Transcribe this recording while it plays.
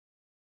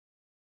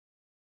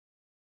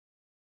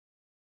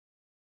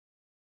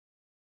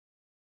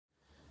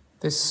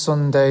This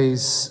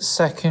Sunday's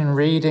second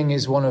reading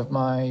is one of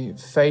my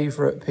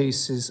favourite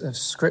pieces of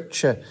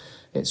scripture.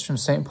 It's from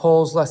St.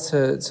 Paul's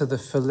letter to the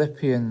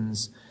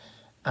Philippians,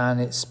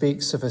 and it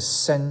speaks of a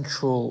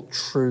central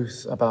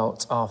truth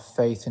about our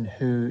faith in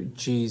who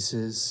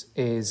Jesus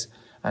is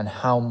and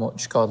how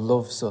much God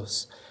loves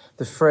us.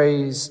 The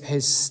phrase,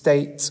 his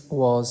state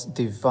was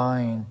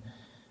divine,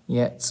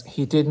 yet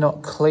he did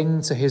not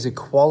cling to his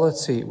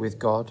equality with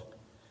God,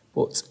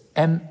 but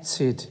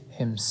emptied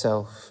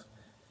himself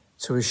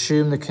to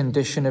assume the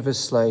condition of a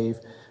slave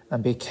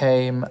and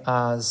became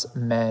as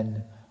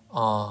men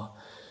are.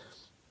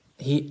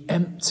 He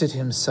emptied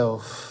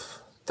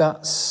himself.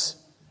 That's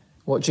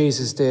what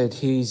Jesus did.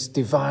 He's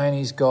divine,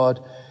 he's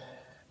God.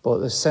 But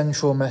the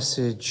central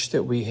message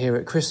that we hear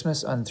at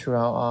Christmas and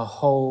throughout our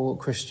whole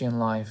Christian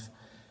life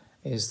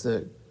is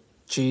that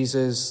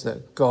Jesus,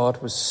 that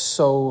God was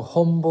so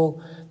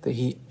humble that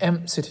he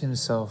emptied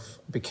himself,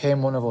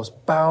 became one of us,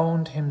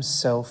 bound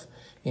himself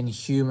in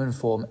human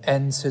form,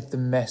 entered the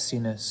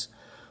messiness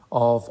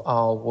of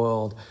our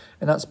world.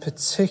 And that's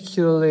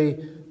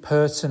particularly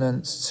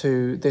pertinent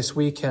to this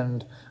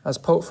weekend, as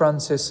Pope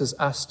Francis has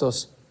asked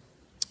us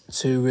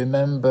to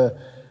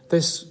remember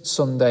this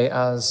Sunday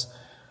as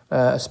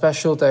a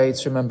special day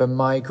to remember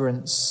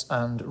migrants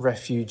and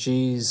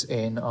refugees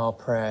in our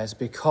prayers,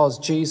 because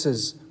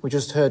Jesus, we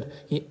just heard,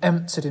 he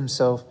emptied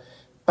himself,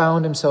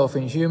 bound himself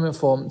in human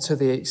form to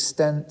the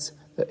extent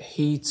that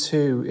he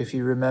too, if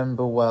you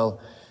remember well,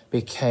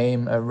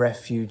 became a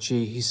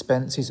refugee. He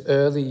spent his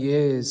early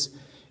years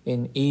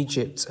in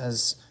Egypt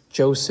as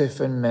Joseph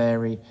and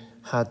Mary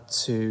had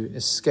to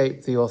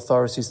escape the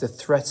authorities, the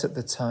threat at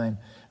the time,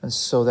 and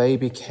so they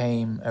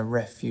became a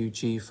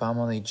refugee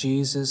family.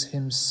 Jesus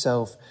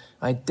himself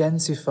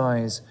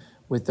identifies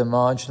with the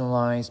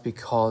marginalized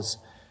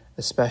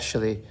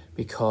especially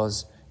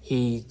because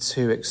he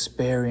too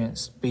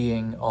experienced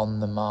being on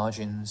the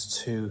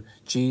margins too.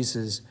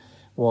 Jesus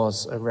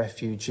was a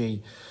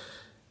refugee.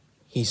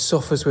 He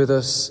suffers with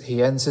us.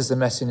 He enters the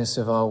messiness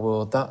of our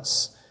world.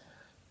 That's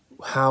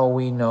how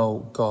we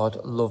know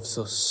God loves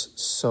us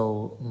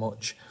so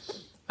much.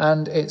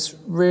 And it's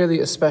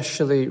really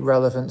especially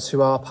relevant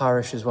to our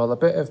parish as well. A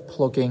bit of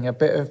plugging, a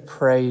bit of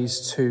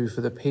praise too for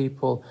the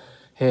people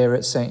here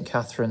at St.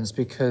 Catherine's,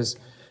 because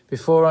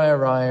before I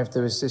arrived,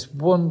 there was this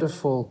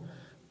wonderful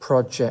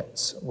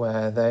project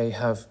where they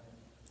have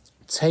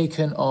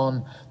taken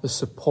on the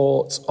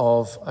support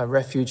of a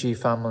refugee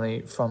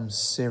family from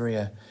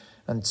Syria.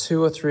 And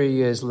 2 or 3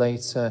 years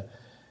later,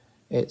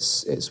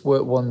 it's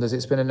worked wonders.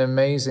 It's been an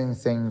amazing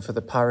thing for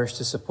the parish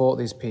to support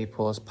these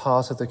people as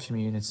part of the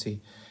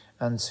community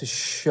and to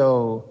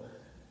show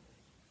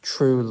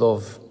true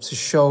love, to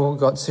show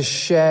God, to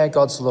share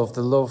God's love,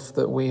 the love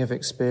that we have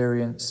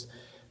experienced.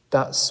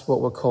 That's what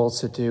we're called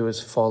to do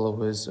as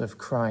followers of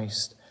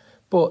Christ.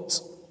 But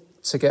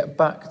to get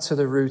back to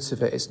the root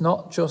of it, it's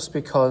not just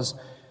because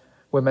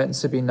we're meant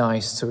to be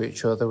nice to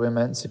each other, we're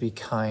meant to be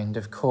kind,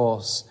 of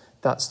course.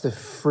 That's the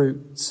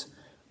fruit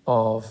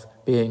of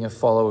being a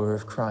follower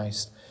of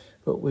Christ.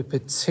 But we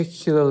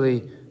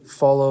particularly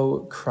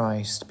follow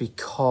Christ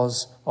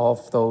because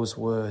of those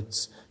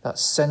words, that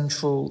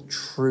central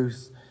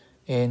truth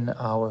in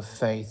our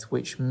faith,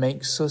 which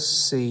makes us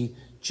see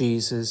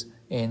Jesus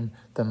in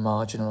the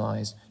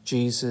marginalized,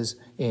 Jesus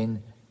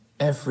in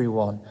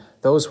everyone.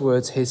 Those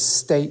words, his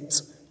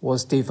state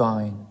was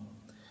divine,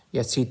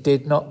 yet he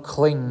did not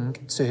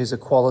cling to his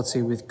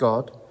equality with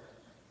God,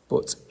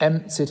 but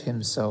emptied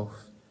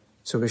himself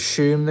to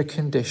assume the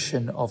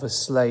condition of a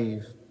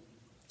slave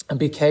and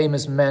became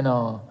as men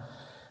are.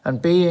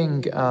 And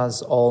being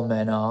as all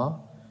men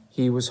are,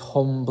 he was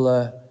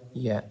humbler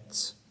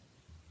yet,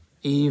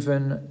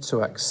 even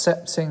to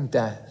accepting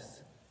death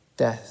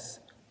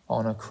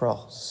on a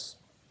cross.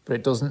 But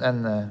it doesn't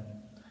end there.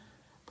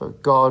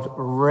 But God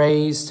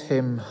raised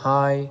him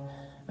high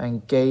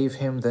and gave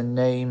him the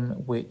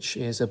name which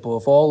is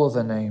above all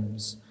other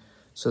names,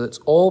 so that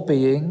all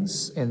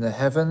beings in the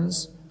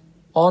heavens,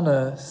 on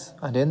earth,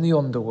 and in the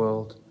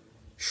underworld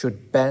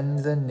should bend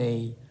the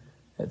knee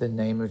at the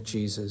name of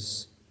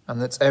Jesus, and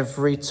that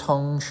every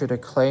tongue should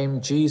acclaim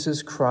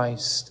Jesus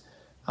Christ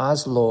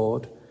as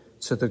Lord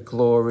to the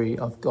glory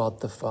of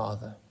God the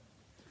Father.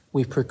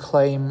 We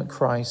proclaim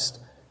Christ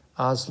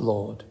as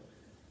Lord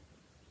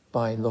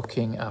by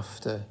looking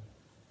after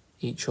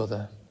each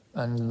other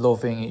and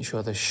loving each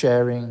other,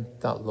 sharing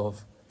that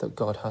love that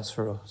God has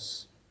for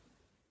us.